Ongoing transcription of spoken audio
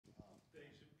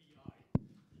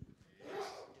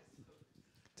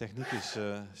Techniek is,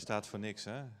 staat voor niks,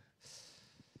 hè?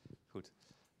 Goed.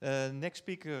 Next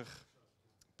speaker,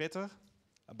 Petr,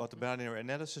 about the binary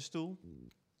analysis tool.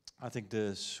 I think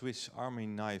the Swiss Army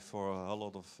knife for a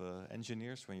lot of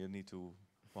engineers when you need to,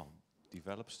 well,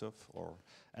 develop stuff or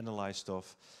analyze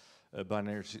stuff.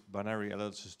 Binary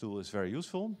analysis tool is very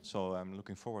useful, so I'm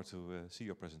looking forward to see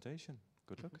your presentation.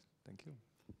 Good luck. Thank you.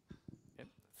 Yep.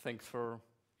 Thanks for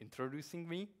introducing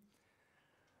me.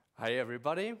 Hi,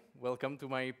 everybody. Welcome to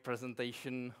my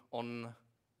presentation on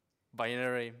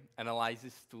binary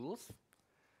analysis tools.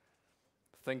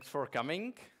 Thanks for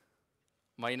coming.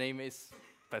 My name is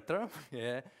Petr,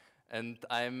 yeah, and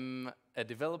I'm a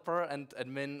developer and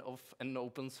admin of an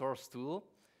open source tool,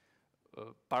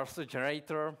 a parser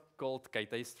generator called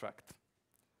Kaitai Struct.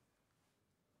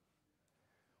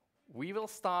 We will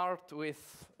start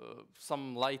with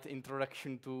some light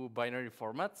introduction to binary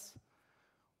formats.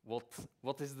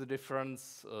 What is the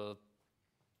difference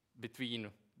between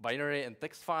binary and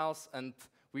text files, and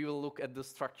we will look at the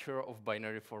structure of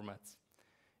binary formats.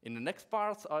 In the next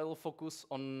part, I will focus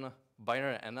on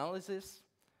binary analysis,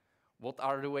 what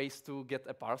are the ways to get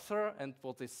a parser, and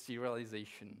what is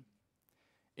serialization.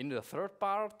 In the third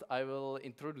part, I will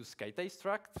introduce Kaitai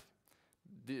Struct,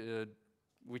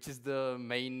 which is the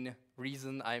main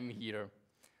reason I'm here.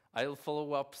 I'll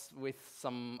follow up with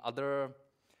some other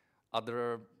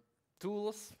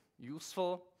tools,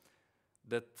 useful,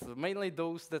 that mainly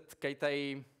those that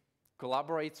Kaitai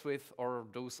collaborates with or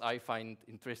those I find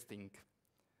interesting.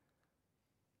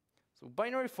 So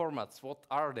binary formats, what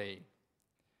are they?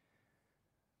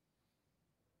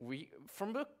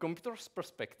 From the computer's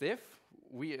perspective,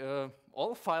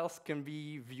 all files can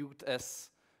be viewed as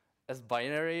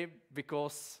binary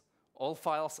because all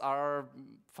files are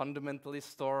fundamentally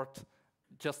stored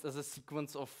just as a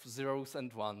sequence of zeros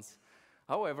and ones.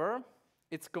 However,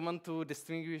 it's common to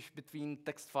distinguish between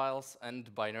text files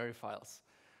and binary files.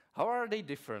 How are they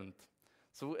different?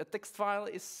 So a text file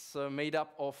is made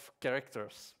up of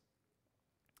characters.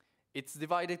 It's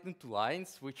divided into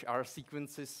lines, which are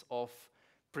sequences of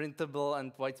printable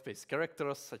and whitespace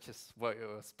characters, such as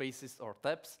spaces or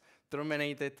tabs,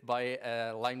 terminated by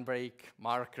a line break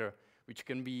marker, which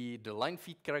can be the line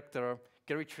feed character,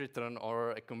 carriage return,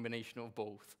 or a combination of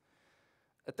both.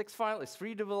 A text file is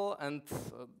readable and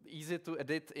easy to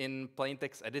edit in plain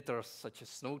text editors, such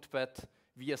as Notepad,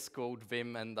 VS Code,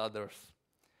 Vim, and others.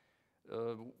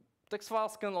 Text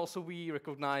files can also be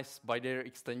recognized by their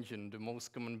extension, the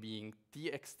most common being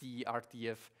TXT,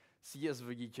 RTF,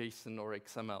 CSV, JSON, or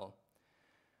XML.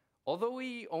 Although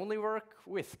we only work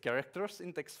with characters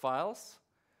in text files,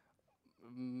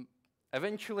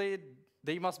 eventually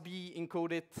they must be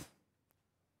encoded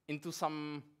into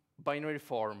some binary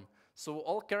form. So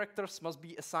all characters must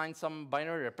be assigned some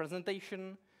binary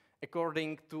representation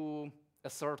according to a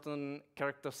certain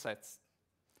character sets.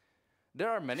 There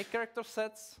are many character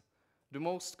sets. The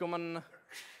most common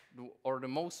or the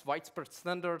most widespread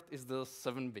standard is the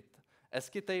 7-bit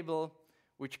ASCII table,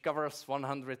 which covers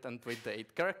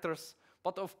 128 characters.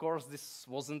 But of course, this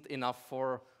wasn't enough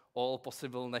for all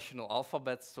possible national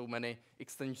alphabets, so many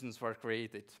extensions were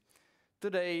created.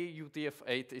 Today,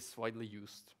 UTF-8 is widely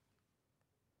used.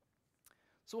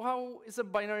 So how is a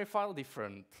binary file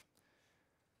different?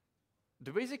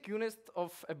 The basic unit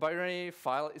of a binary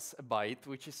file is a byte,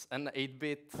 which is an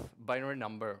 8-bit binary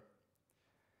number.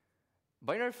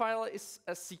 Binary file is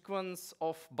a sequence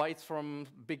of bytes from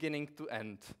beginning to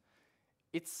end.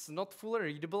 It's not fully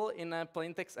readable in a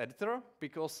plain text editor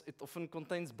because it often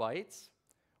contains bytes,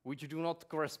 which do not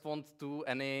correspond to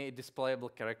any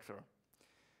displayable character.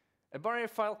 A binary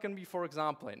file can be, for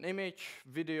example, an image,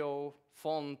 video,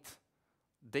 font,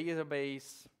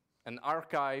 database, an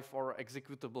archive, or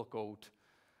executable code.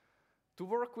 To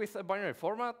work with a binary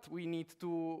format, we need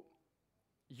to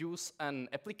use an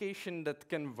application that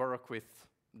can work with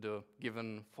the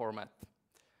given format.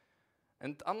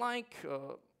 And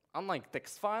unlike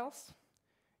text files,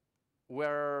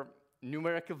 where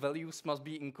numerical values must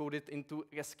be encoded into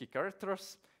ASCII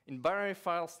characters, in binary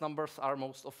files, numbers are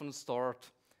most often stored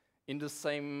in the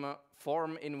same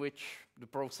form in which the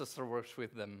processor works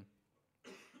with them.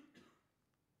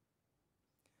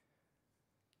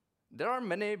 There are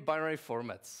many binary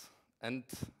formats, and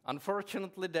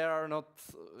unfortunately, they are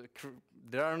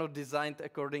not designed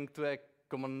according to a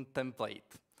common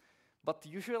template. But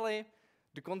usually,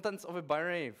 the contents of a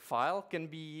binary file can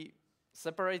be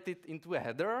separated into a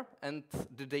header and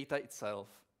the data itself.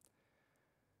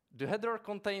 The header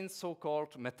contains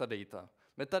so-called metadata.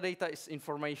 Metadata is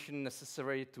information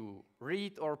necessary to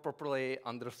read or properly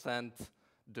understand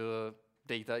the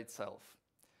data itself.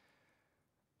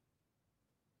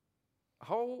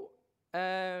 How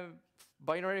a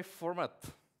binary format.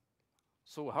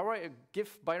 So how a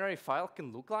GIF binary file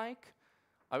can look like,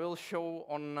 I will show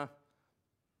on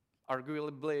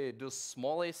arguably the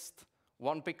smallest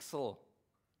 1 pixel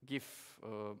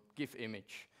GIF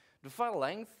image. The file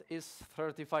length is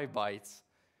 35 bytes.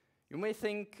 You may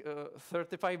think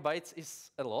 35 bytes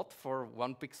is a lot for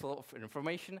 1 pixel of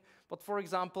information, but for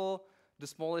example, the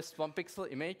smallest 1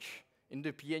 pixel image in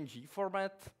the PNG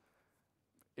format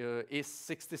is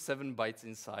 67 bytes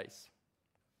in size.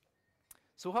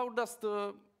 So how does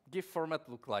the GIF format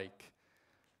look like?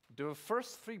 The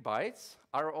first 3 bytes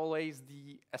are always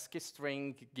the ASCII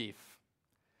string GIF.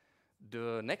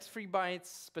 The next 3 bytes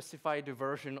specify the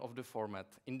version of the format,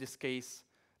 in this case,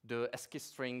 the ASCII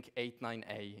string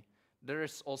 89A. There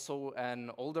is also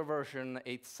an older version,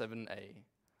 87A.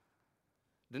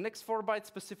 The next 4 bytes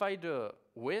specify the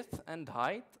width and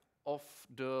height of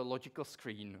the logical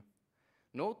screen.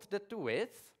 Note that the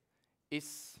width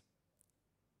is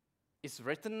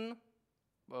written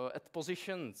at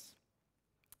positions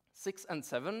 6 and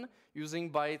 7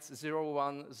 using bytes 0,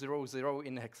 1, 0, 0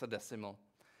 in hexadecimal.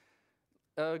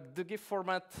 The GIF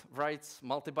format writes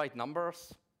multi-byte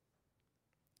numbers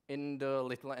in the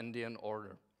little endian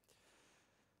order.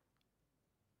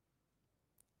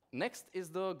 Next is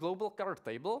the global color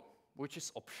table, which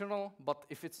is optional, but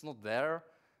if it's not there,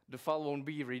 the file won't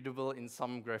be readable in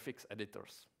some graphics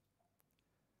editors.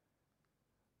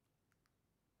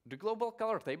 The global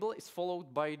color table is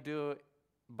followed by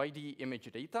the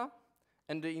image data,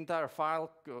 and the entire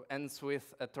file ends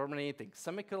with a terminating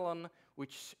semicolon,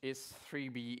 which is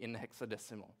 3B in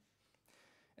hexadecimal.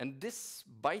 And this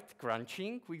byte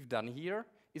crunching we've done here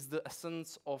is the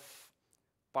essence of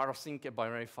parsing a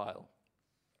binary file.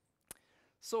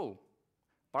 So,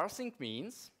 parsing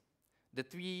means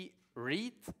that we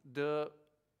read the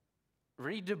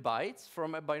bytes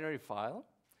from a binary file,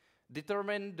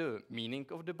 determine the meaning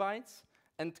of the bytes,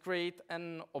 and create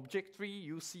an object tree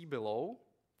you see below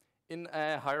in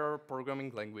a higher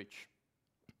programming language.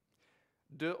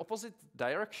 The opposite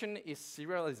direction is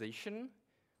serialization,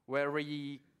 where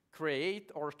we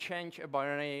create or change a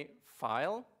binary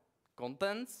file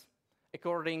contents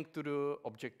according to the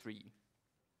object tree.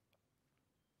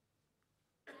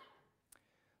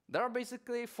 There are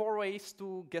basically 4 ways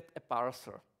to get a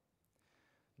parser.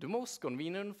 The most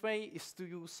convenient way is to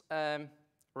use a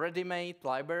ready-made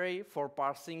library for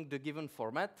parsing the given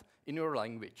format in your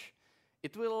language.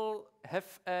 It will have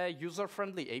a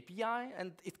user-friendly API,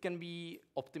 and it can be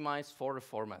optimized for the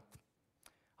format.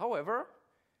 However,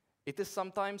 it is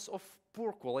sometimes of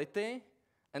poor quality,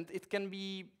 and it can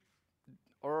be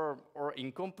or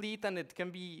incomplete, and it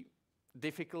can be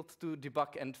difficult to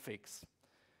debug and fix.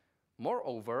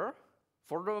 Moreover,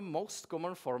 for the most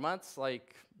common formats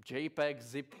like JPEG,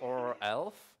 ZIP, or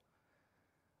ELF,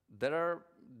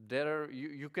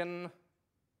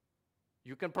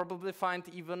 you can probably find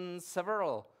even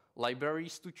several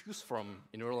libraries to choose from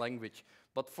in your language.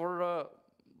 But for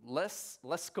less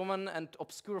common and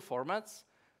obscure formats,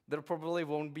 there probably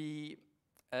won't be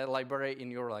a library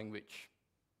in your language.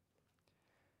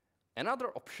 Another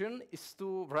option is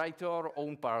to write your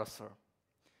own parser.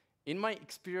 In my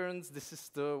experience, this is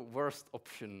the worst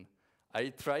option. I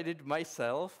tried it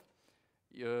myself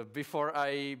before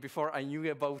I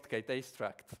knew about Kaitai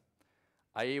Struct.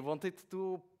 I wanted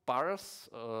to parse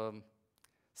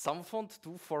some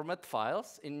font2 format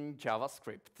files in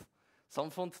JavaScript. Some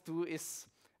font2 is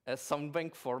a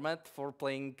soundbank format for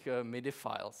playing MIDI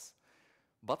files.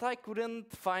 But I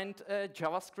couldn't find a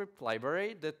JavaScript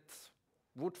library that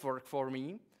would work for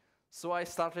me, so I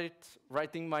started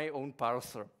writing my own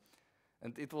parser.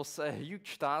 And it was a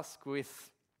huge task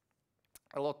with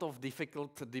a lot of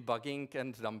difficult debugging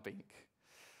and dumping.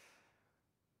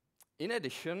 In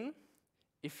addition,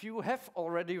 if you have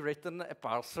already written a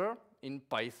parser in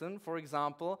Python, for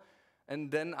example, and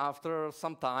then after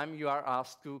some time you are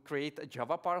asked to create a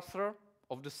Java parser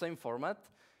of the same format,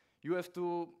 you have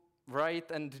to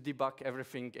write and debug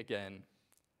everything again.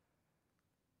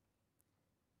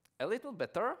 A little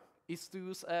better is to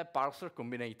use a parser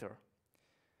combinator.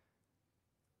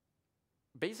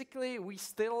 Basically, we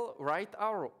still write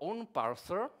our own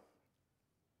parser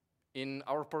in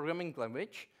our programming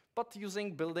language, but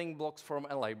using building blocks from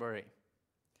a library.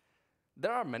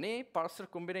 There are many parser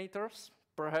combinators,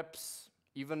 perhaps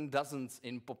even dozens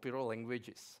in popular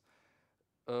languages.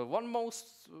 One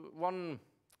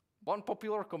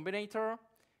popular combinator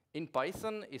in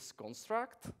Python is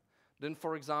construct. Then,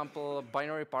 for example,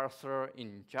 binary parser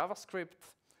in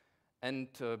JavaScript and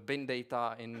bin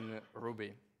data in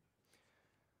Ruby.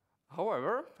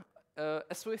 However,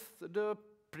 as with the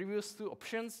previous 2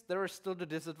 options, there is still the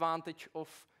disadvantage of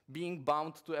being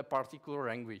bound to a particular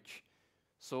language.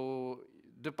 So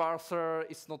the parser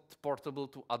is not portable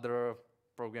to other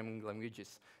programming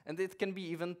languages. And it can be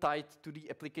even tied to the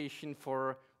application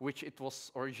for which it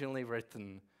was originally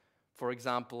written. For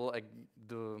example,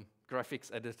 the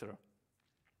graphics editor.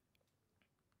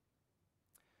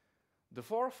 The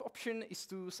fourth option is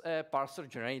to use a parser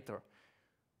generator.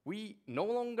 We no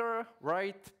longer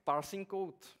write parsing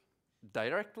code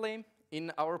directly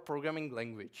in our programming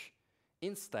language.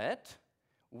 Instead,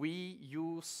 we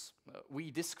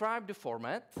describe the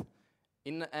format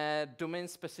in a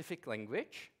domain-specific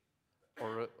language,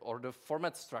 or the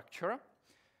format structure.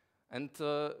 And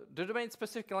the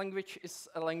domain-specific language is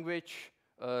a language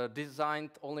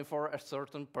designed only for a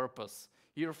certain purpose,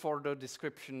 here for the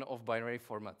description of binary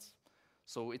formats.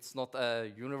 So it's not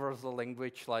a universal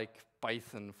language like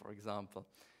Python, for example.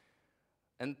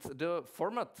 And the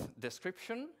format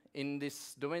description in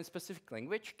this domain-specific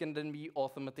language can then be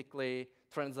automatically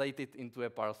translated into a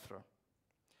parser.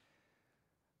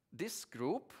 This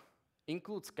group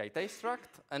includes Kaitai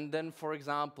Struct, and then, for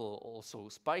example, also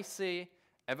Spicy,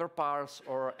 Everparse,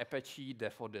 or Apache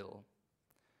Daffodil.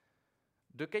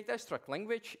 The Kaitai Struct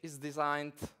language is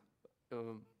designed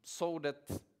so that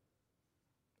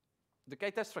the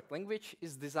Kaitai Struct language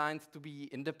is designed to be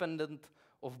independent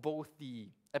of both the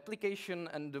application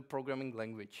and the programming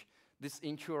language. This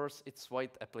ensures its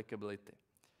wide applicability.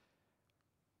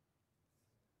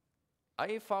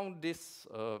 I found this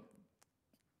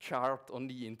chart on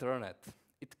the internet.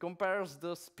 It compares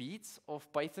the speeds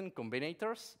of Python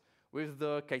combinators with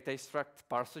the Kaitai Struct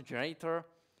parser generator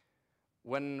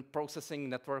when processing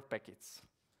network packets.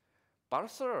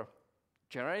 Parser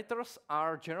generators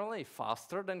are generally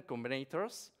faster than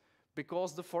combinators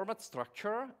because the format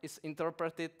structure is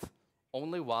interpreted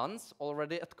only once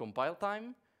already at compile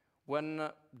time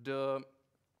when the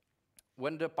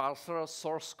parser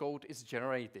source code is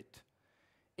generated.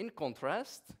 In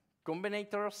contrast,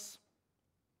 combinators,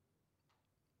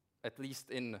 at least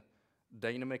in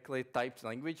dynamically typed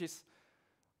languages,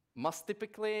 must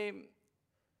typically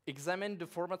examine the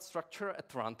format structure at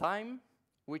runtime,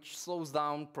 which slows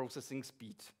down processing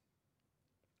speed.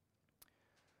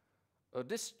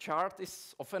 This chart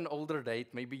is of an older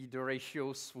date. Maybe the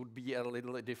ratios would be a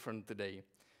little different today.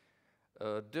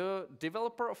 The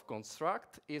developer of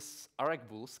Construct is Arek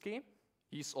Bulsky.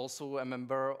 He's also a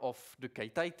member of the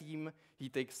Kaitai team. He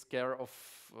takes care of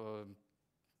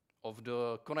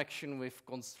the connection with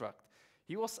Construct.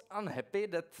 He was unhappy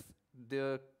that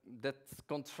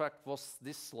Construct was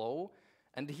this slow,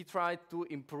 and he tried to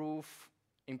improve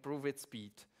its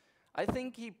speed. I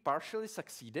think he partially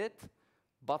succeeded,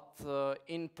 but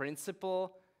in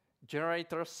principle,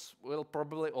 generators will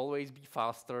probably always be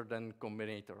faster than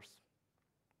combinators.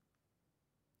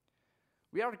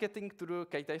 We are getting to the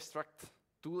Kaitai Struct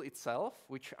tool itself,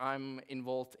 which I'm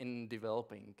involved in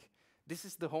developing. This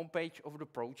is the homepage of the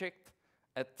project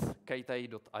at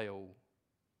kaitai.io.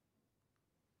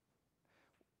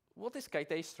 What is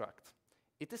Kaitai Struct?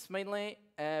 It is mainly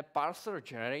a parser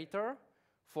generator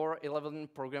for 11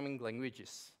 programming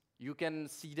languages. You can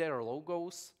see their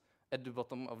logos at the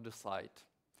bottom of the slide.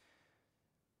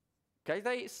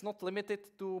 Kaitai is not limited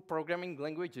to programming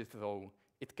languages, though.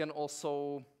 It can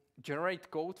also generate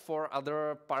code for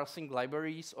other parsing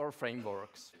libraries or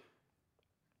frameworks.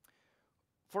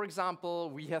 For example,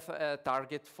 we have a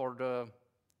target for the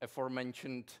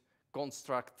aforementioned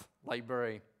construct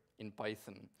library in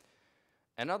Python.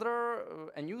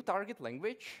 A new target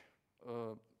language,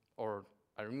 or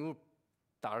a new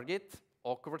target,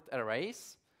 awkward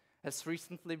arrays, has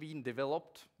recently been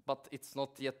developed, but it's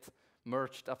not yet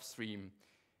merged upstream.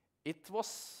 It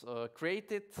was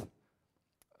created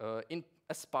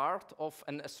as part of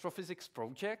an astrophysics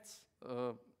project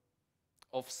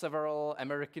of several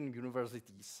American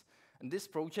universities. And this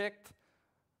project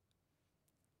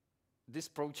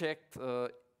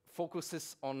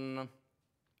focuses on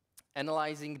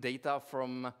analyzing data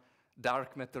from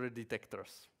dark matter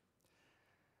detectors.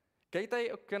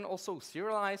 Kaitai can also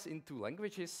serialize in two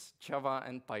languages, Java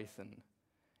and Python.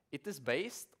 It is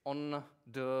based on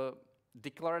the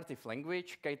declarative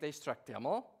language Kaitai Struct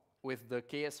YAML with the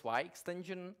KSY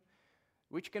extension,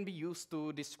 which can be used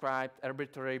to describe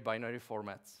arbitrary binary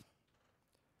formats.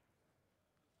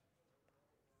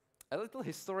 A little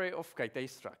history of Kaitai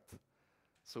Struct.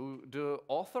 So the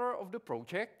author of the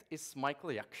project is Michael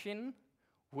Yakshin,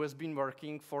 who has been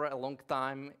working for a long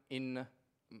time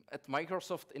at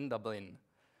Microsoft in Dublin.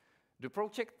 The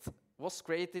project was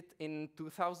created in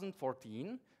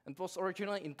 2014 and was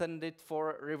originally intended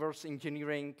for reverse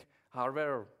engineering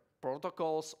hardware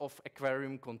protocols of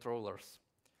aquarium controllers.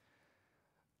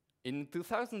 In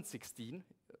 2016,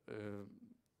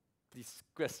 these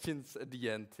questions at the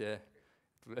end. Yeah,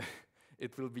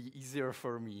 it will be easier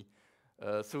for me.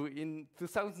 So in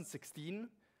 2016,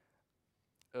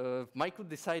 Michael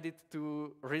decided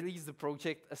to release the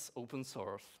project as open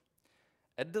source.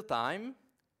 At the time,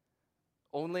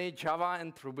 only Java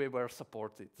and Ruby were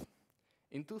supported.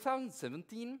 In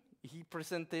 2017, he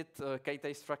presented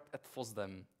Kaitai Struct at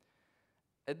FOSDEM.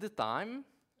 At the time,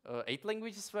 8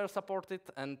 languages were supported,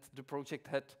 and the project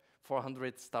had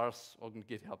 400 stars on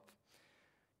GitHub.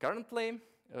 Currently,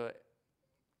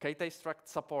 Kaitai Struct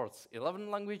supports 11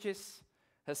 languages,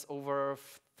 has over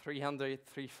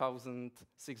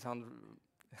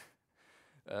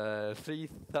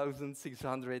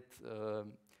 3,600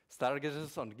 star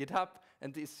getters on GitHub,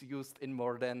 and is used in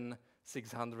more than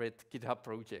 600 GitHub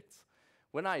projects.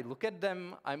 When I look at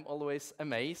them, I'm always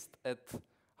amazed at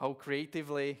how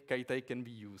creatively Kaitai can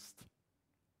be used.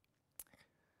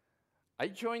 I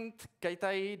joined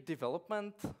Kaitai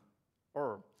development,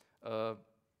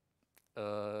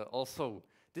 also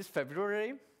this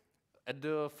February at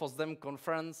the FOSDEM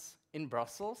conference in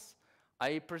Brussels.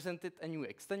 I presented a new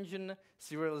extension,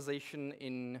 serialization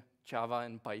in Java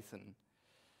and Python.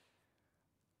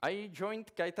 I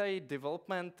joined Kaitai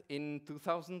development in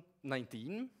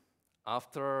 2019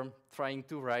 after trying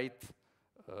to write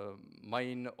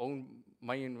my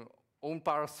own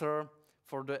parser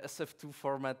for the SF2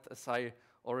 format, as I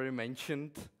already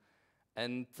mentioned.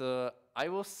 And I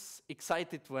was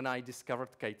excited when I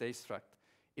discovered Kaitai Struct.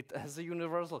 It has a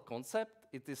universal concept.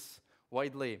 It is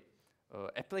widely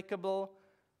applicable,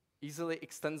 easily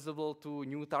extensible to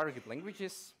new target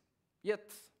languages,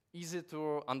 yet easy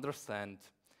to understand.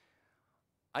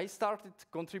 I started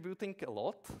contributing a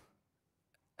lot,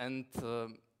 and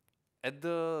at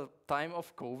the time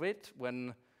of COVID,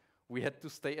 when we had to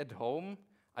stay at home,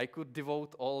 I could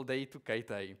devote all day to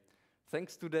Kaitai.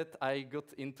 Thanks to that, I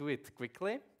got into it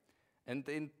quickly, and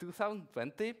in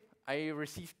 2020, I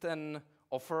received an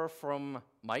offer from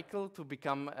Michael to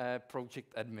become a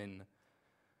project admin.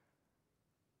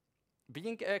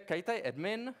 Being a Kaitai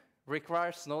admin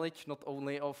requires knowledge not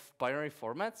only of binary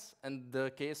formats and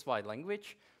the KSY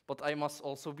language, but I must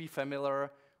also be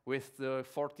familiar with the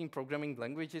 14 programming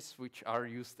languages which are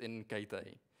used in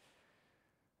Kaitai.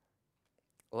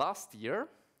 Last year,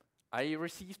 I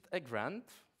received a grant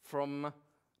from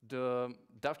the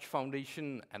Dutch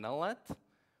foundation NLUUG,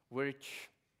 which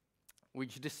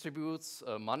distributes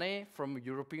money from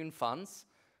European funds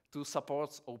to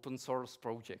support open source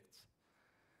projects.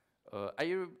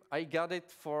 I got it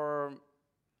for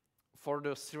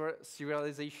the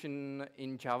serialization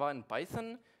in Java and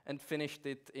Python and finished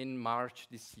it in March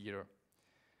this year.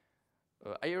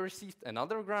 I received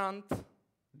another grant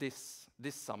this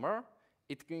summer.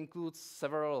 It includes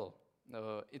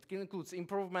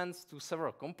improvements to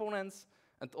several components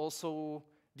and also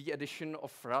the addition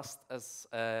of Rust as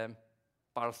a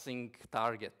parsing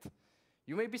target.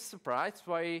 You may be surprised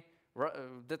why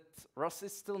that Rust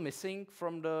is still missing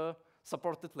from the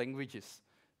supported languages.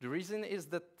 The reason is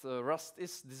that Rust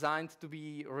is designed to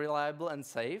be reliable and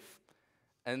safe,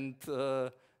 and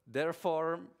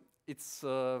therefore it's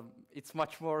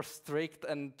much more strict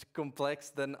and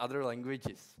complex than other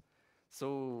languages.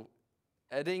 So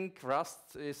adding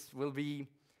Rust will be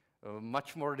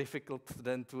much more difficult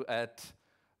than to add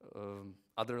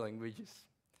other languages.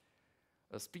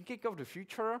 Speaking of the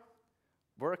future,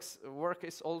 work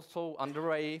is also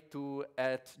underway to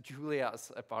add Julia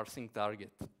as a parsing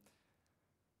target.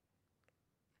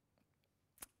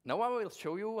 Now I will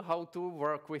show you how to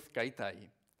work with Kaitai.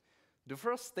 The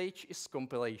first stage is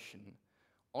compilation.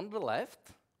 On the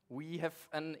left, we have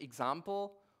an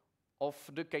example of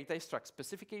the Kaitai Struct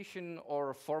specification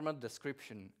or format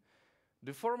description.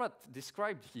 The format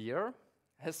described here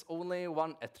has only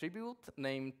one attribute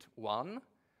named 1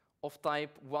 of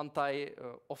type 1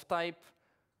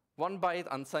 byte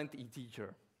unsigned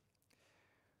integer.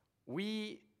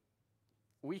 We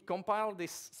compile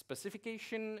this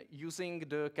specification using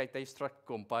the Kaitai Struct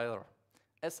compiler.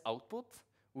 As output,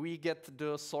 we get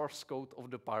the source code of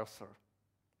the parser.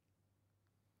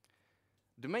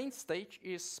 The main stage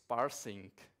is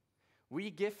parsing.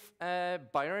 We give a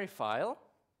binary file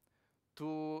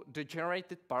to the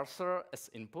generated parser as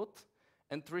input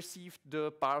and receive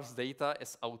the parse data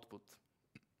as output.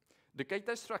 The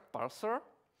Kaitai Struct parser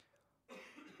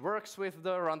works with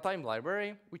the runtime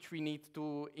library, which we need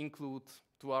to include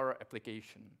to our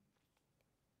application.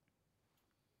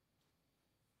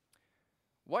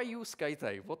 Why use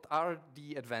Kaitai? What are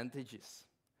the advantages?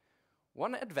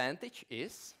 One advantage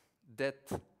is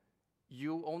that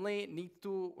you only need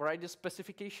to write the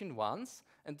specification once,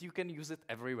 and you can use it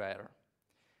everywhere.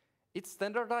 It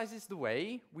standardizes the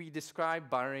way we describe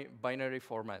binary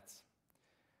formats.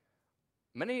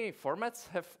 Many formats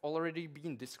have already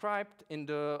been described in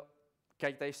the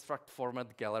Kaitai Struct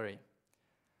format gallery.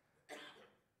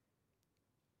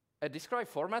 A described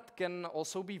format can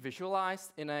also be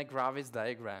visualized in a Gravis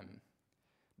diagram.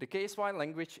 The KSY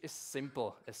language is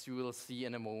simple, as you will see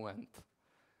in a moment.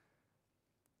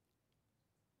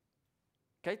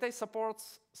 Kaitai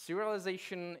supports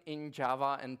serialization in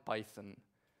Java and Python.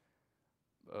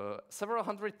 Several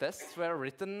hundred tests were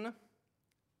written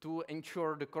to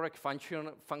ensure the correct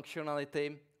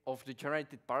functionality of the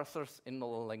generated parsers in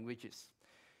all languages.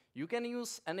 You can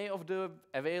use any of the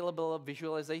available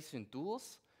visualization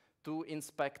tools to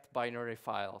inspect binary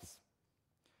files.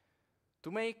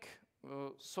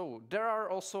 So there are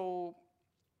also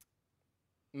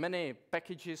many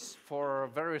packages for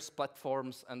various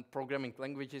platforms and programming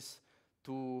languages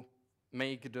to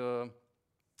make the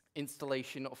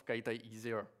installation of Kaitai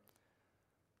easier.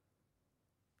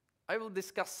 I will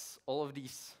discuss all of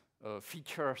these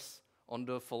features on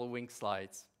the following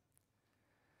slides.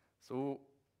 So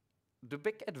the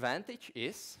big advantage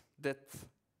is that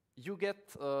you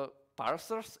get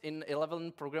parsers in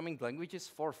 11 programming languages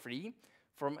for free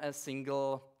from a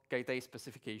single Kaitai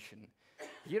specification.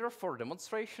 Here for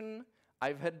demonstration,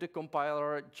 I've had the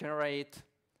compiler generate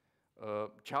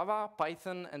Java,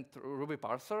 Python, and Ruby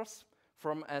parsers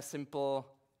from a simple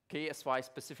KSY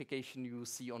specification you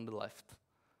see on the left.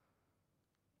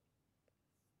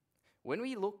 When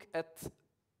we look at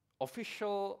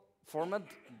official format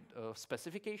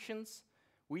specifications,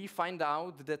 we find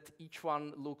out that each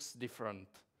one looks different.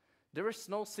 There is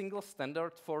no single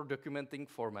standard for documenting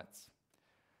formats.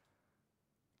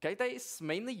 Kaitai is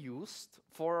mainly used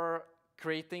for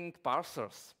creating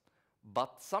parsers,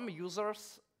 but some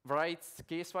users write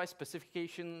KSY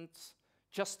specifications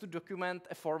just to document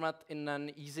a format in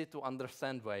an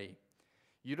easy-to-understand way.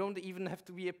 You don't even have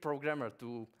to be a programmer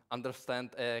to understand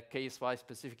a KSY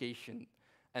specification,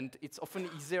 and it's often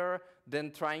easier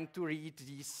than trying to read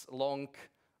these long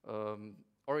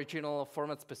original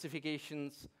format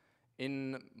specifications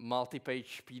in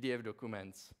multi-page PDF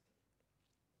documents.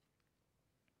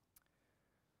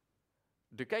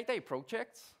 The Kaitai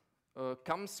project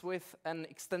comes with an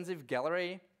extensive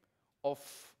gallery of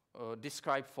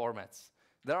described formats.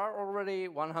 There are already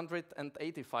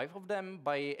 185 of them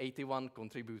by 81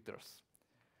 contributors.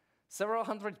 Several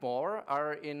hundred more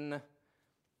are in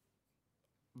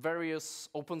various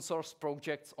open source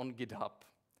projects on GitHub.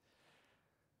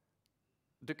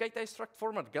 The Kaitai Struct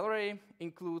format gallery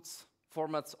includes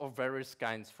formats of various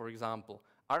kinds, for example,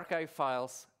 archive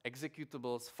files,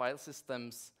 executables, file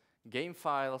systems, game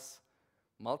files,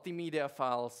 multimedia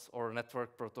files, or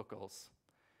network protocols.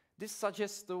 This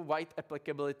suggests the wide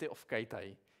applicability of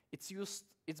Kaitai.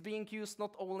 It's being used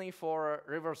not only for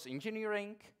reverse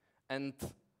engineering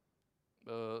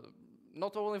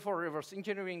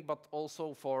but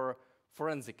also for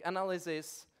forensic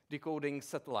analysis, decoding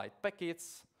satellite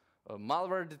packets,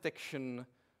 malware detection,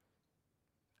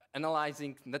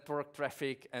 analyzing network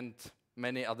traffic, and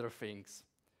many other things.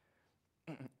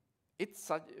 It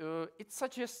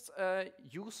suggests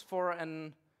use for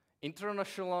an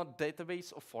international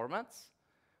database of formats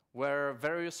where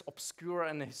various obscure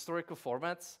and historical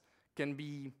formats can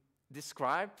be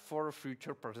described for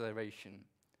future preservation.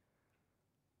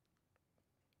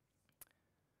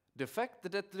 The fact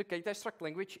that the Kaitai Struct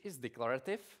language is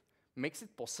declarative makes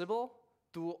it possible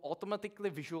to automatically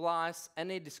visualize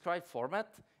any described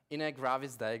format in a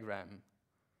Gravis diagram.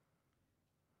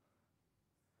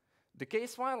 The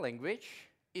KSY language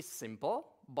is simple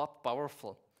but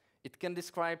powerful. It can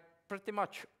describe pretty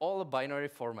much all binary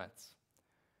formats.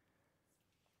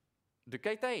 The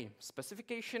Kaitai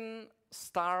specification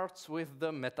starts with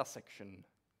the meta section.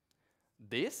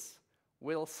 This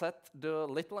will set the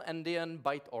little endian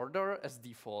byte order as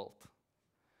default.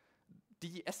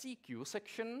 The SEQ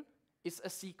section is a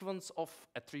sequence of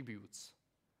attributes.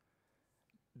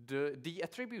 The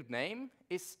attribute name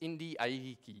is in the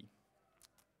IE key.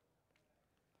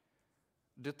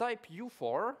 The type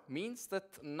U4 means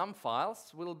that num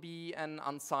files will be an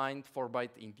unsigned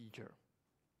 4-byte integer.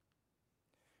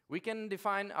 We can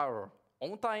define our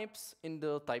own types in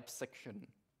the types section.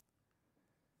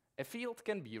 A field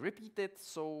can be repeated,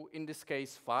 so in this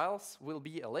case, files will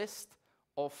be a list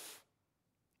of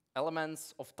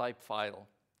elements of type file.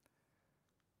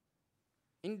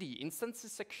 In the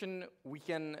instances section, we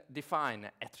can define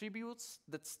attributes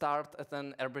that start at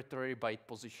an arbitrary byte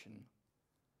position.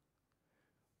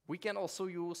 We can also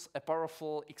use a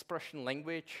powerful expression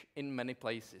language in many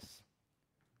places.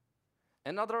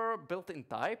 Another built-in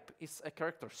type is a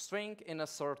character string in a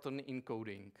certain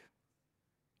encoding.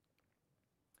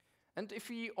 And if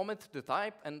we omit the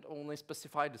type and only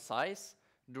specify the size,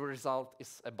 the result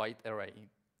is a byte array.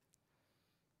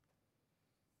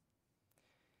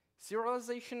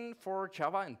 Serialization for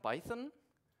Java and Python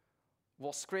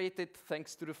was created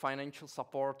thanks to the financial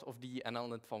support of the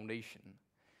NLNet Foundation.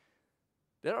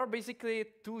 There are basically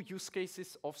two use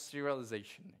cases of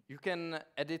serialization. You can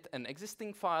edit an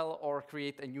existing file or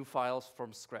create a new file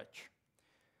from scratch.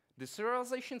 The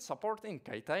serialization support in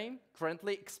Kaitai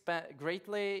currently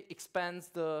greatly expands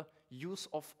the use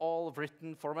of all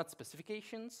written format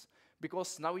specifications,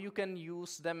 because now you can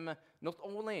use them not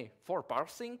only for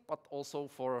parsing, but also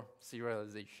for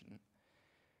serialization.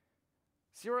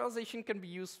 Serialization can be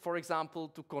used, for example,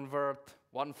 to convert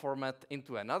one format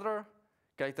into another.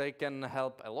 Kaitai can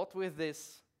help a lot with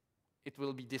this. It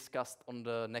will be discussed on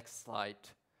the next slide.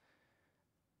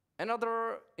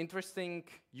 Another interesting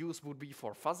use would be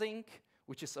for fuzzing,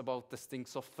 which is about testing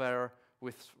software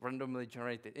with randomly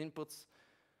generated inputs.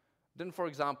 Then, for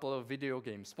example, video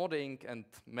games modding and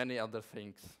many other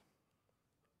things.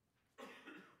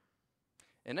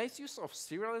 A nice use of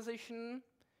serialization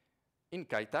in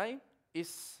Kaitai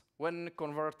is when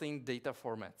converting data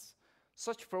formats.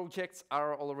 Such projects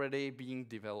are already being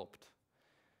developed.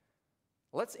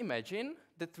 Let's imagine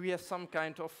that we have some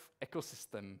kind of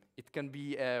ecosystem. It can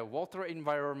be a water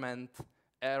environment,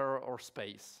 air, or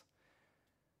space.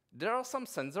 There are some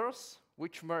sensors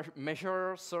which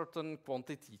measure certain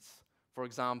quantities. For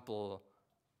example,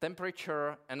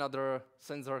 temperature, another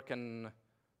sensor can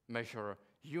measure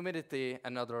humidity,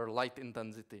 another light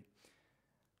intensity.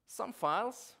 Some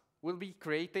files will be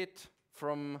created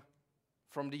from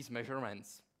these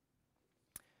measurements.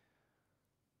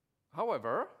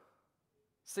 However,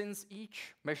 since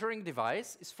each measuring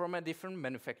device is from a different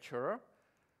manufacturer,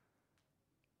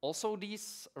 also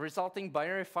these resulting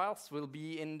binary files will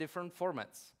be in different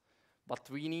formats. But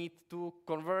we need to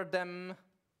convert them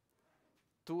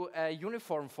to a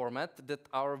uniform format that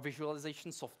our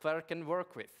visualization software can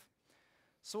work with.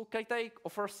 So Kaitai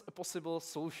offers a possible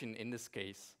solution in this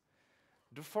case.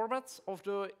 The formats of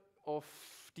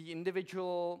the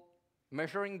individual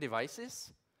measuring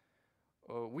devices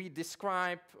we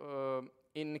describe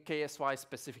in KSY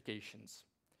specifications.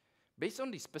 Based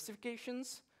on these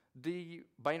specifications, the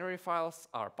binary files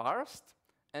are parsed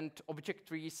and object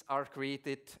trees are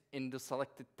created in the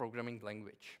selected programming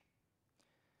language.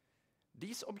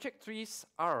 These object trees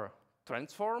are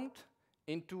transformed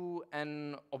into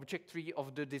an object tree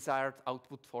of the desired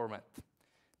output format.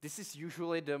 This is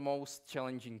usually the most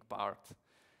challenging part.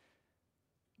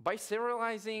 By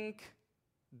serializing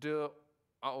the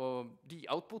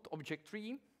output object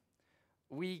tree,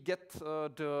 we get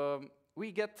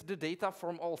the data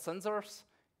from all sensors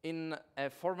in a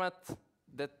format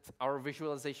that our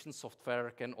visualization software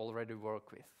can already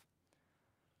work with.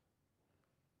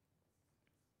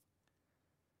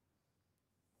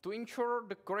 To ensure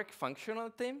the correct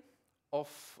functionality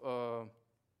of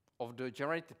the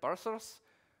generated parsers,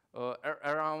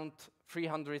 around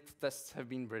 300 tests have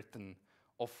been written,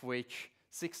 of which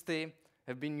 60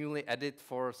 have been newly added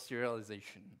for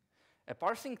serialization. A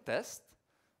parsing test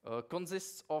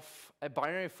consists of a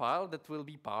binary file that will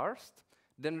be parsed.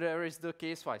 Then there is the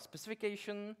KSY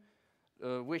specification,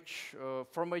 from which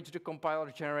the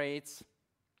compiler generates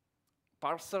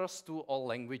parsers to all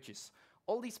languages.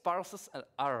 All these parsers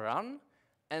are run,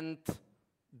 and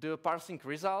the parsing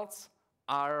results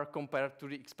are compared to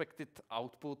the expected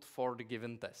output for the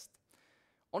given test.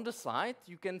 On the side,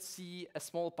 you can see a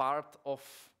small part of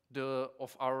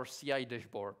our CI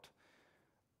dashboard.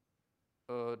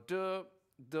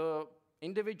 The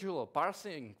individual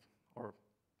parsing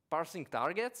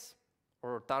targets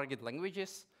or target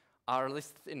languages are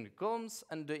listed in the columns,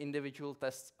 and the individual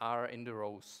tests are in the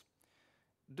rows.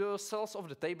 The cells of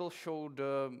the table show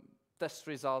the test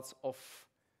results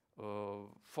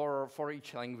for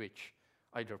each language,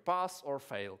 either pass or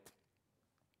failed.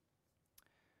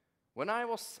 When I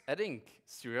was adding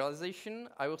serialization,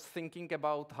 I was thinking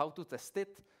about how to test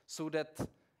it so that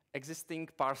existing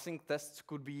parsing tests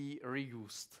could be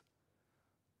reused,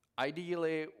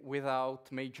 ideally without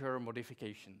major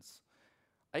modifications.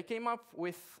 I came up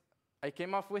with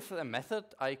a method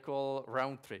I call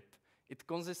round trip. It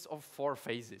consists of 4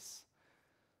 phases.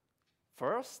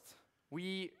 First,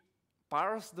 we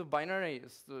parse the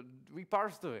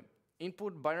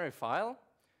input binary file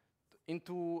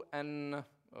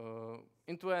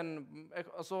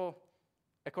also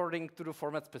according to the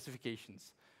format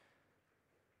specifications.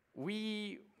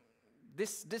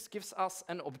 This gives us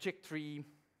an object tree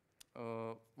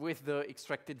with the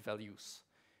extracted values.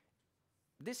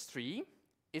 This tree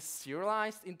is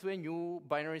serialized into a new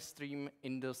binary stream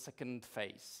in the second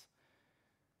phase.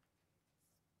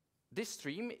 this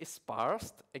stream is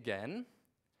parsed again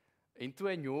into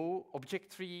a new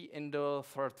object tree in the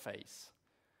third phase.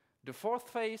 The fourth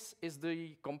phase is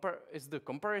the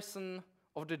comparison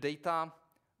of the data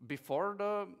before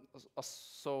the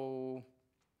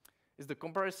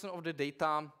comparison of the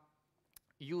data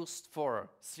used for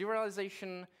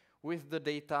serialization with the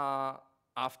data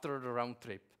after the round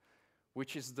trip,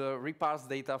 which is the reparsed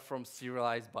data from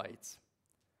serialized bytes.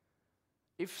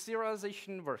 If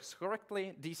serialization works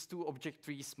correctly, these two object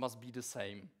trees must be the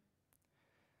same.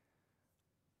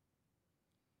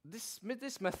 This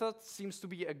method seems to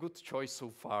be a good choice so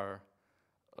far.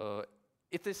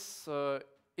 It is a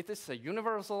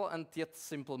universal and yet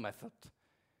simple method.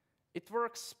 It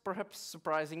works perhaps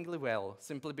surprisingly well,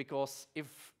 simply because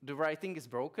if the writing is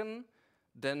broken,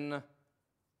 then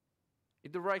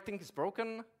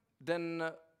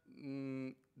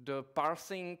the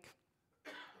parsing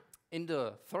in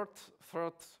the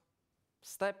third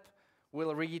step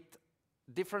will read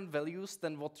different values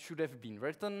than what should have been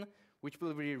written, which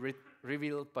will be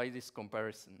revealed by this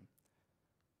comparison.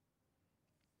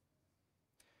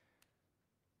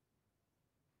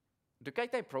 The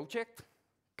Kaitai project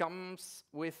comes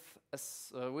with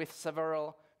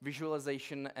several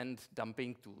visualization and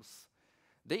dumping tools.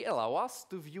 They allow us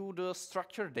to view the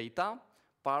structured data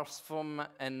parsed from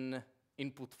an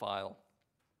input file.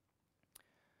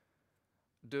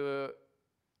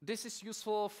 This is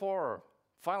useful for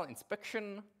file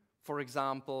inspection, for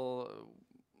example,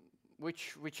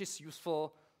 which is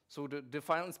useful. So the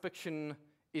file inspection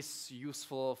is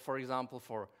useful, for example,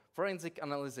 for forensic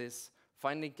analysis,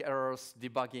 finding errors,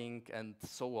 debugging, and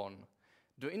so on.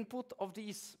 The input of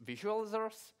these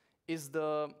visualizers is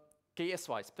the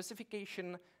KSY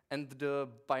specification and the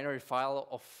binary file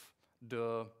of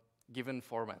the given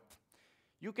format.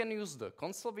 You can use the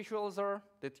console visualizer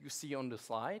that you see on the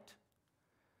slide.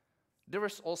 There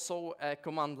is also a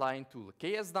command line tool,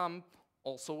 ksdump,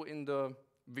 also in the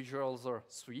visualizer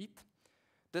suite,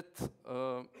 that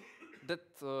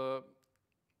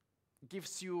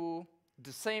gives you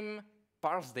the same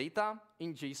parsed data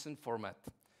in JSON format.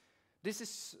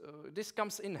 This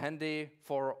comes in handy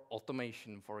for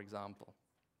automation, for example.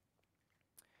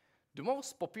 The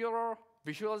most popular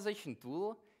visualization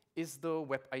tool is the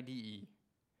Web IDE.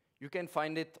 You can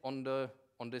find it on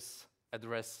this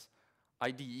address,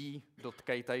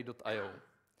 ide.kaitai.io.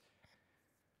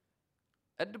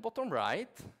 At the bottom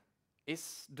right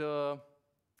is a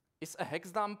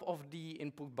hex dump of the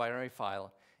input binary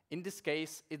file. In this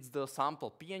case, it's the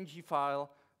sample PNG file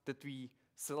that we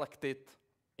selected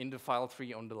in the file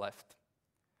tree on the left.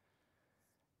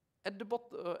 At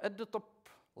the top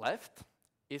left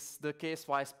is the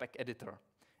KSY spec editor.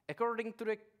 According to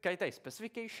the Kaitai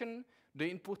specification, the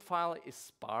input file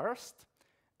is parsed,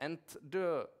 and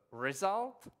the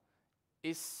result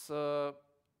is the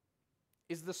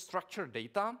structured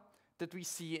data that we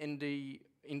see in the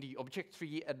object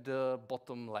tree at the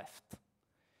bottom left.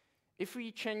 If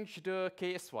we change the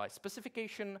KSY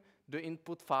specification, the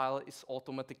input file is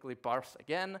automatically parsed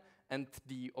again, and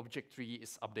the object tree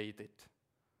is updated.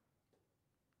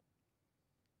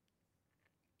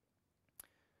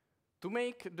 To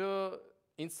make the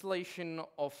installation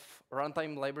of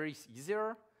runtime libraries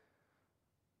easier,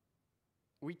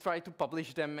 we try to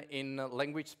publish them in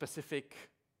language-specific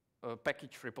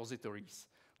package repositories.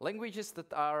 Languages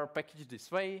that are packaged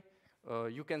this way,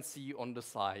 you can see on the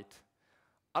slide.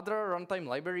 Other runtime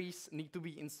libraries need to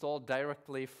be installed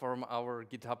directly from our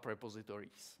GitHub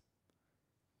repositories.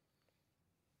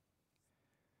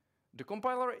 The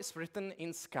compiler is written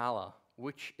in Scala,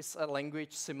 which is a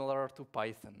language similar to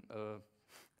Python.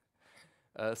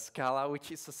 Scala,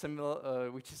 which is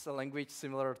a language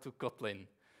similar to Kotlin.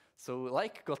 So,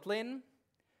 like Kotlin,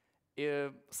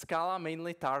 Scala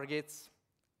mainly targets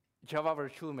Java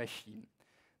Virtual Machine.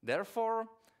 Therefore,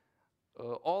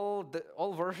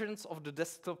 all versions of the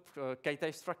desktop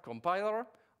Kaitai Struct compiler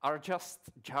are just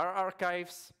jar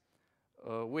archives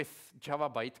with Java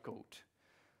bytecode.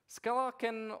 Scala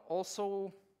can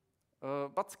also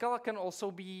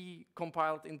be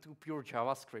compiled into pure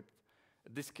JavaScript.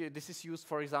 This is used,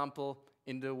 for example,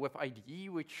 in the Web IDE,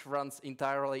 which runs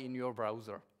entirely in your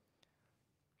browser.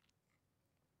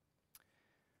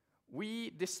 We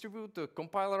distribute the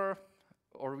compiler,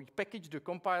 or we package the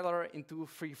compiler into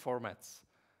 3 formats.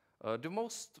 The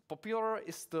most popular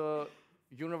is the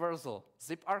universal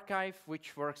zip archive,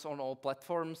 which works on all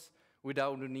platforms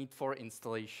without the need for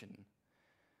installation.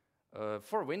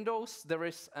 For Windows, there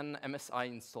is an MSI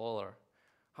installer.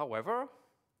 However,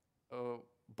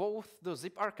 both the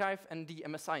zip archive and the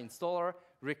MSI installer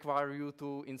require you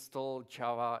to install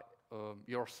Java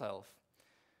yourself.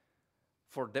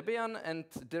 For Debian and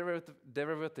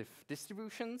derivative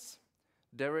distributions,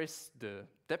 there is the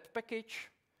dep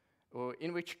package,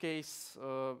 in which case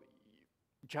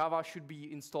Java should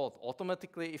be installed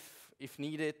automatically if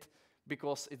needed,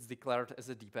 because it's declared as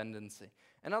a dependency.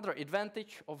 Another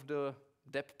advantage of the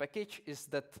dep package is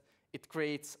that it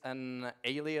creates an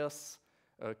alias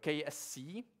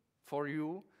KSC for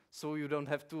you, so you don't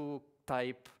have to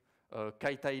type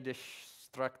Kaitai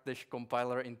Struct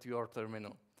compiler into your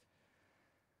terminal.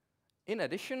 In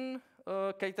addition,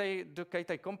 the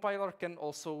Kaitai compiler can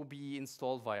also be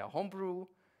installed via Homebrew.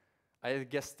 I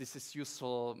guess this is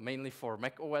useful mainly for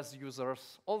Mac OS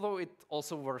users, although it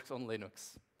also works on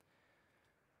Linux.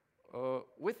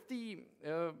 With the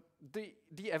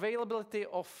availability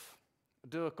of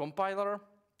the compiler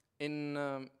in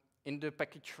the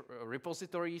package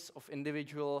repositories of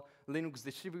individual Linux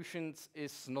distributions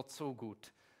is not so good.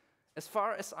 As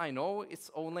far as I know, it's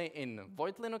only in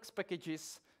Void Linux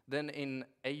packages, then in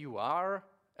AUR,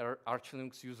 Arch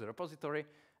Linux User Repository,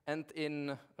 and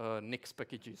in Nix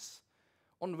packages.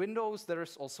 On Windows, there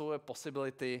is also a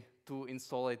possibility to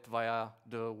install it via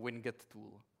the winget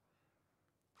tool.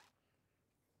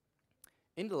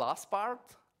 In the last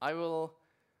part, I will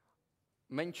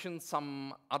mention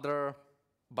some other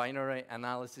binary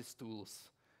analysis tools.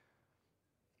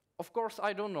 Of course,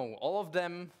 I don't know all of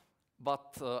them,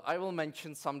 but I will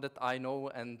mention some that I know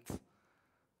and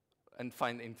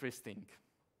find interesting.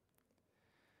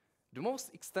 The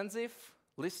most extensive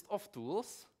list of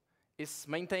tools is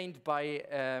maintained by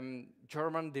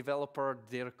German developer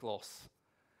Dirk Loss.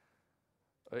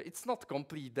 It's not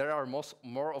complete. There are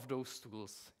more of those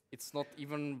tools. It's not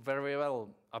even very well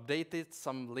updated.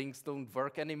 Some links don't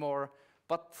work anymore,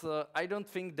 but I don't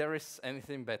think there is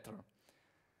anything better.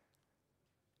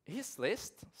 His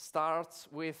list starts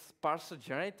with parser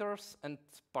generators and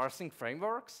parsing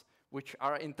frameworks, which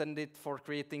are intended for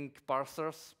creating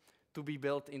parsers to be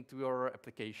built into your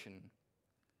application.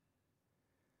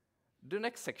 The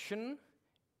next section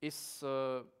is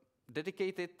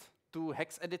dedicated to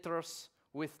hex editors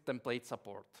with template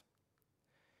support.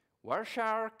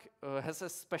 Wireshark has a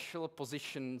special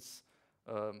position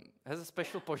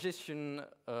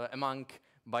among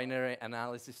binary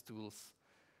analysis tools.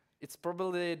 It's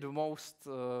probably the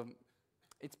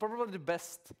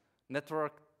best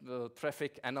network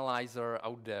traffic analyzer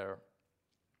out there.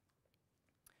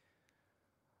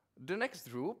 The next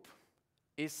group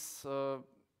is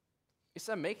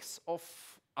a mix of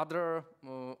other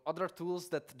tools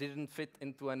that didn't fit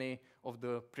into any of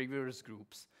the previous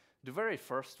groups. The very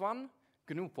first one,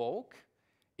 GNU-poke,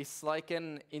 is like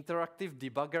an interactive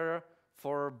debugger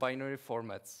for binary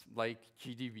formats, like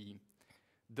GDB.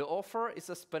 The author is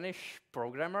a Spanish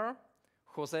programmer,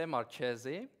 José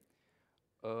Marchesi,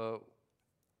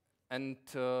 and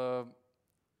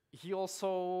he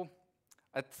also,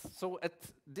 at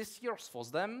this year's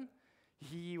FOSDEM,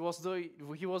 he was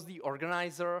the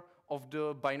organizer of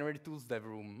the binary tools dev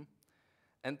room,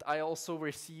 and I also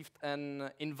received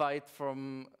an invite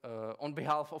from on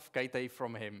behalf of Kaitai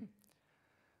from him.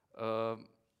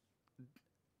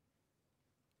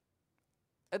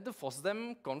 At the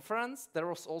FOSDEM conference, there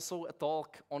was also a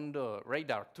talk on the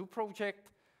Radar 2 project,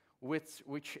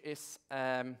 which is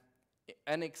an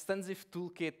extensive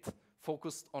toolkit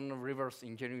focused on reverse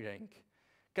engineering.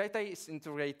 Kaitai is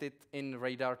integrated in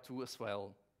Radar 2 as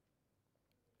well.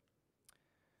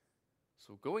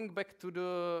 So going back to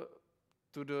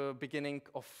the beginning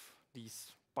of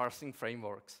these parsing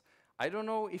frameworks, I don't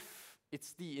know if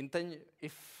it's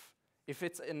if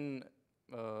it's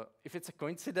a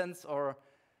coincidence or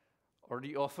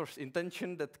the author's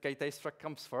intention that Kaitai Struct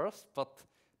comes first, but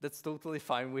that's totally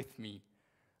fine with me.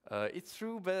 It's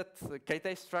true that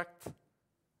Kaitai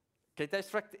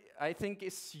Struct, I think,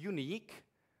 is unique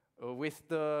with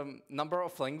the number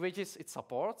of languages it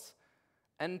supports,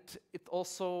 and it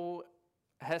also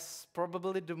has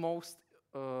probably the most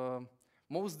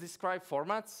described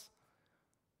formats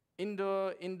in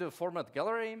the format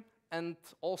gallery and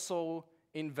also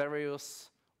in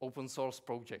various open source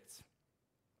projects.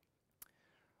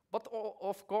 But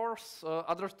of course,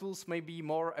 other tools may be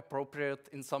more appropriate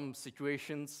in some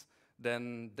situations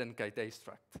than Kaitai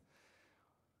Struct.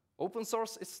 Open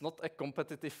source is not a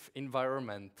competitive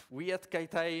environment. We at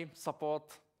Kaitai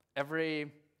support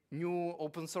every new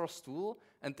open source tool,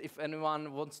 and if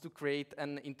anyone wants to create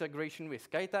an integration with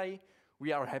Kaitai,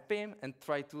 we are happy and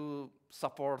try to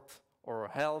support or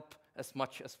help as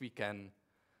much as we can.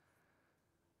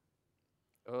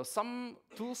 Some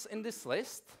tools in this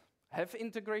list have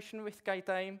integration with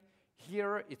Kaitai.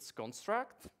 Here it's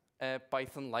Construct, a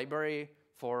Python library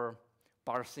for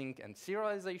parsing and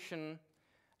serialization,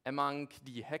 Among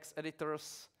the hex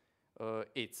editors,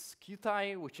 it's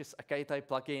Kaitai, which is a Kaitai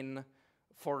plugin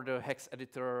for the hex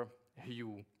editor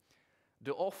Hue.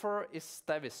 The author is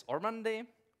Tavis Ormandy,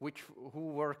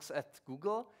 who works at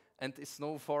Google and is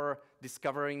known for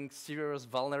discovering serious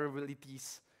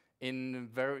vulnerabilities in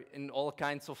all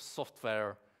kinds of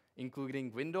software,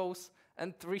 including Windows,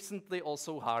 and recently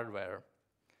also hardware.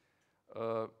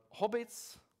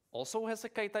 Hobbits also has a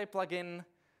Kaitai plugin.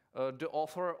 The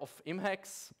author of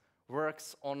Imhex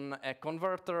works on a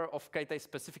converter of Kaitai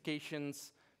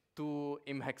specifications to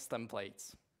Imhex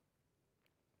templates.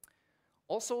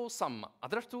 Also, some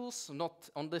other tools not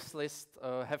on this list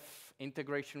have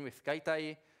integration with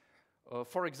Kaitai.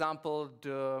 For example,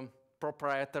 the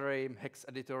proprietary hex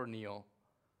editor Neo.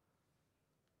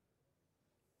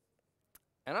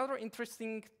 Another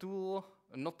interesting tool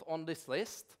not on this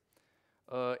list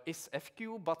is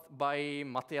FQ, but by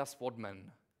Matthias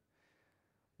Wodman.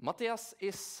 Matthias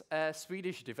is a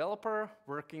Swedish developer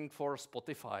working for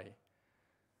Spotify.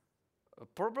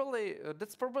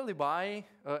 That's probably why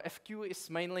FQ is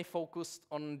mainly focused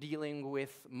on dealing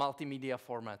with multimedia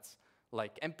formats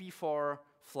like MP4,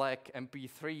 FLAC,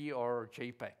 MP3, or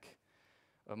JPEG.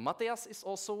 Matthias is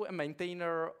also a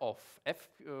maintainer of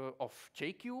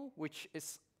JQ, which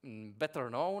is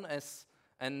better known as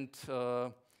and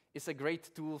is a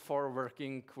great tool for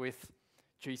working with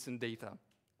JSON data.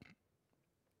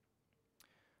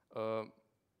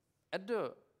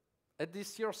 At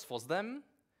this year's FOSDEM,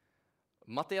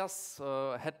 Matthias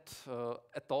had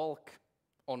a talk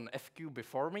on FQ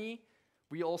before me.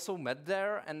 We also met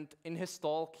there, and in his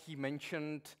talk he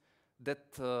mentioned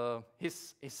that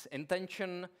his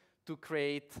intention to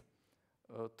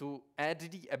add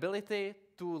the ability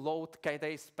to load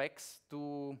Kaitai specs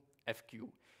to FQ.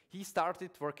 He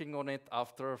started working on it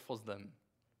after FOSDEM.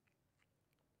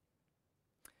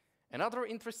 Another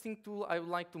interesting tool I would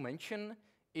like to mention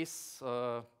is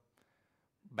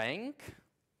Bank,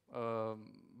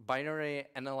 binary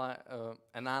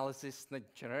analysis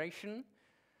next generation.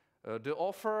 The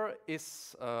author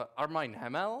is Armin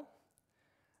Hamel,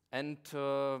 and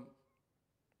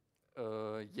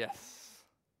yes,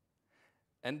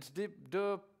 and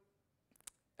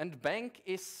Bank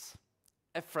is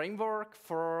a framework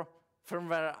for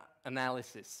firmware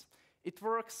analysis. It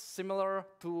works similar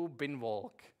to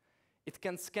Binwalk. It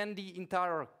can scan the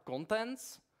entire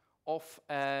contents of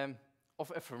a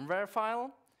firmware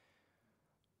file.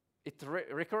 It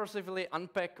recursively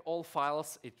unpack all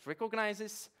files it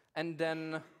recognizes and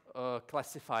then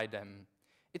classify them.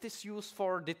 It is used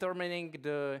for determining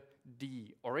the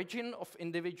origin of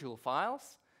individual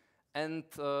files and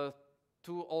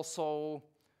to also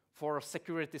for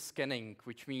security scanning,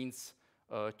 which means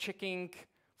checking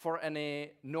for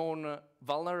any known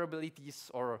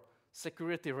vulnerabilities or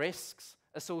security risks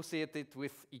associated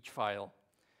with each file.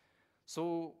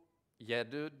 So yeah,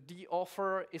 the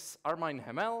author is Armin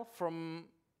Hamel from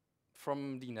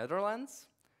the Netherlands,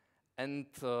 and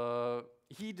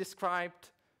he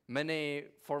described many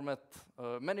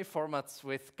formats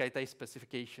with Kaitai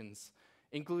specifications,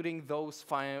 including those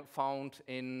found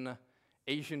in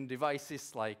Asian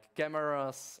devices like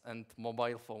cameras and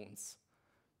mobile phones.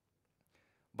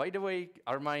 By the way,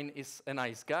 Armin is a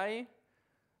nice guy.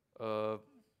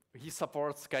 He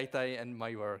supports Kaitai and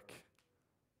my work.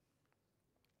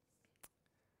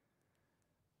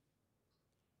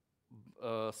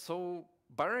 So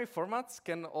binary formats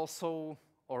can also,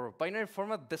 or binary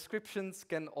format descriptions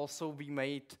can also be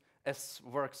made as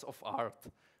works of art.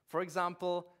 For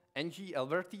example, NG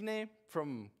Albertini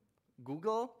from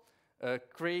Google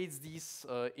creates these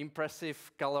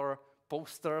impressive color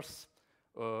posters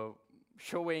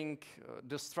showing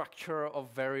the structure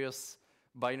of various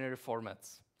binary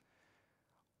formats.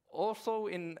 Also,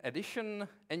 in addition,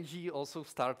 NG also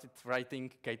started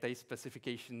writing Kaitai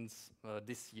specifications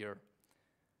this year.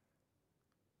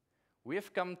 We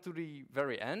have come to the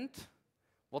very end.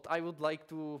 What I would like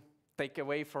to take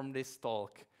away from this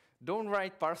talk: don't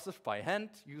write parsers by hand,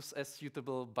 use a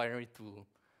suitable binary tool.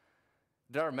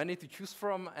 There are many to choose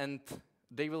from, and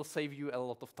they will save you a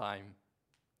lot of time.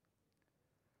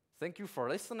 Thank you for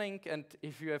listening, and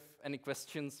if you have any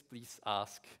questions, please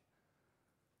ask.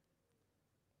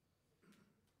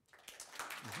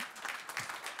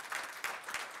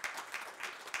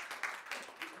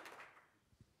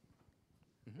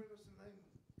 Where does the name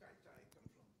Kaitai come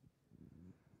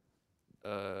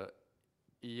from?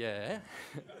 Yeah.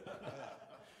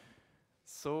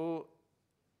 So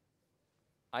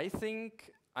I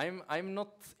think I'm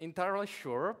not entirely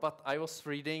sure, but I was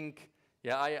reading.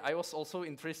 Yeah, I was also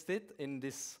interested in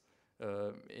this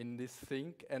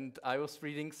thing, and I was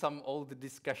reading some old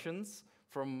discussions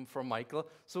from Michael.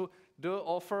 So the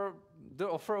author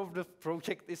of the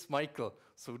project is Michael.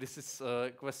 So this is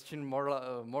a question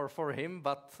more for him.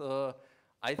 But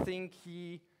I think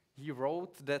he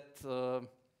wrote that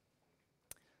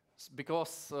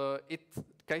because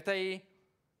Kaitai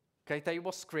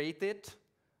was created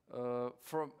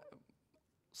from.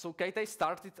 So Kaitai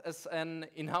started as an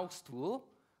in-house tool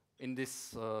in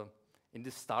this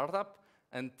startup,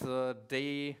 and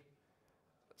they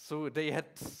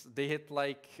had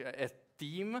like a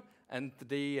team, and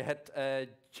they had a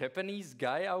Japanese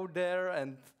guy out there,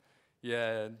 and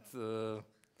yeah, and,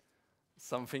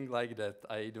 something like that.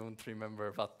 I don't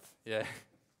remember, but yeah. So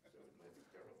it might be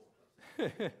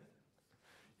terrible.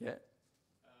 Yeah.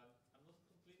 I'm not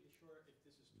completely sure if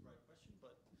this is the right question,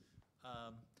 but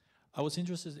I was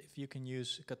interested if you can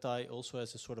use Kaitai also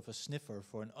as a sort of a sniffer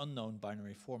for an unknown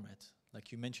binary format.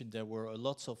 Like you mentioned, there were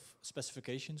lots of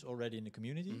specifications already in the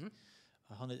community.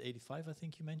 185, I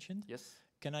think you mentioned. Yes.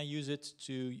 Can I use it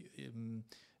to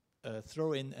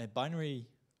throw in a binary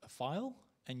file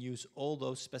and use all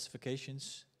those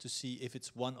specifications to see if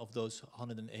it's one of those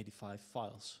 185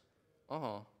 files?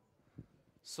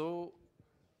 So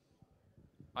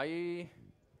I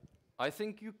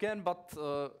think you can, but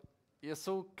yeah.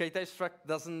 So Kaitai Struct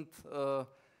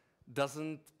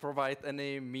doesn't provide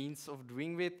any means of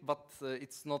doing it, but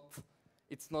it's not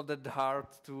that hard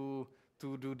to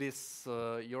do this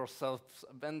yourself.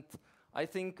 And I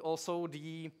think also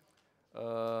the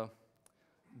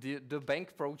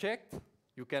bank project,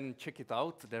 you can check it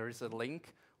out. There is a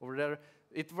link over there.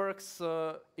 It works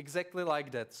exactly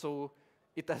like that. So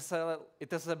it has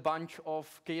a bunch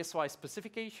of KSY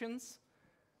specifications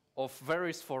of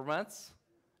various formats.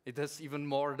 It has even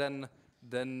more than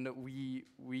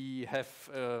we have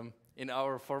in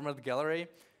our format gallery,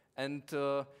 and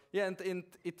yeah, and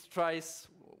it tries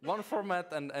one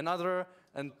format and another,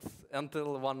 and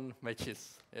until one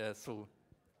matches. Yeah, so.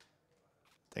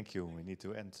 Thank you. We need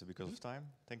to end because of time.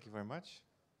 Thank you very much.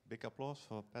 Big applause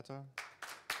for Petr.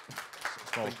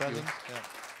 Small present. Yeah.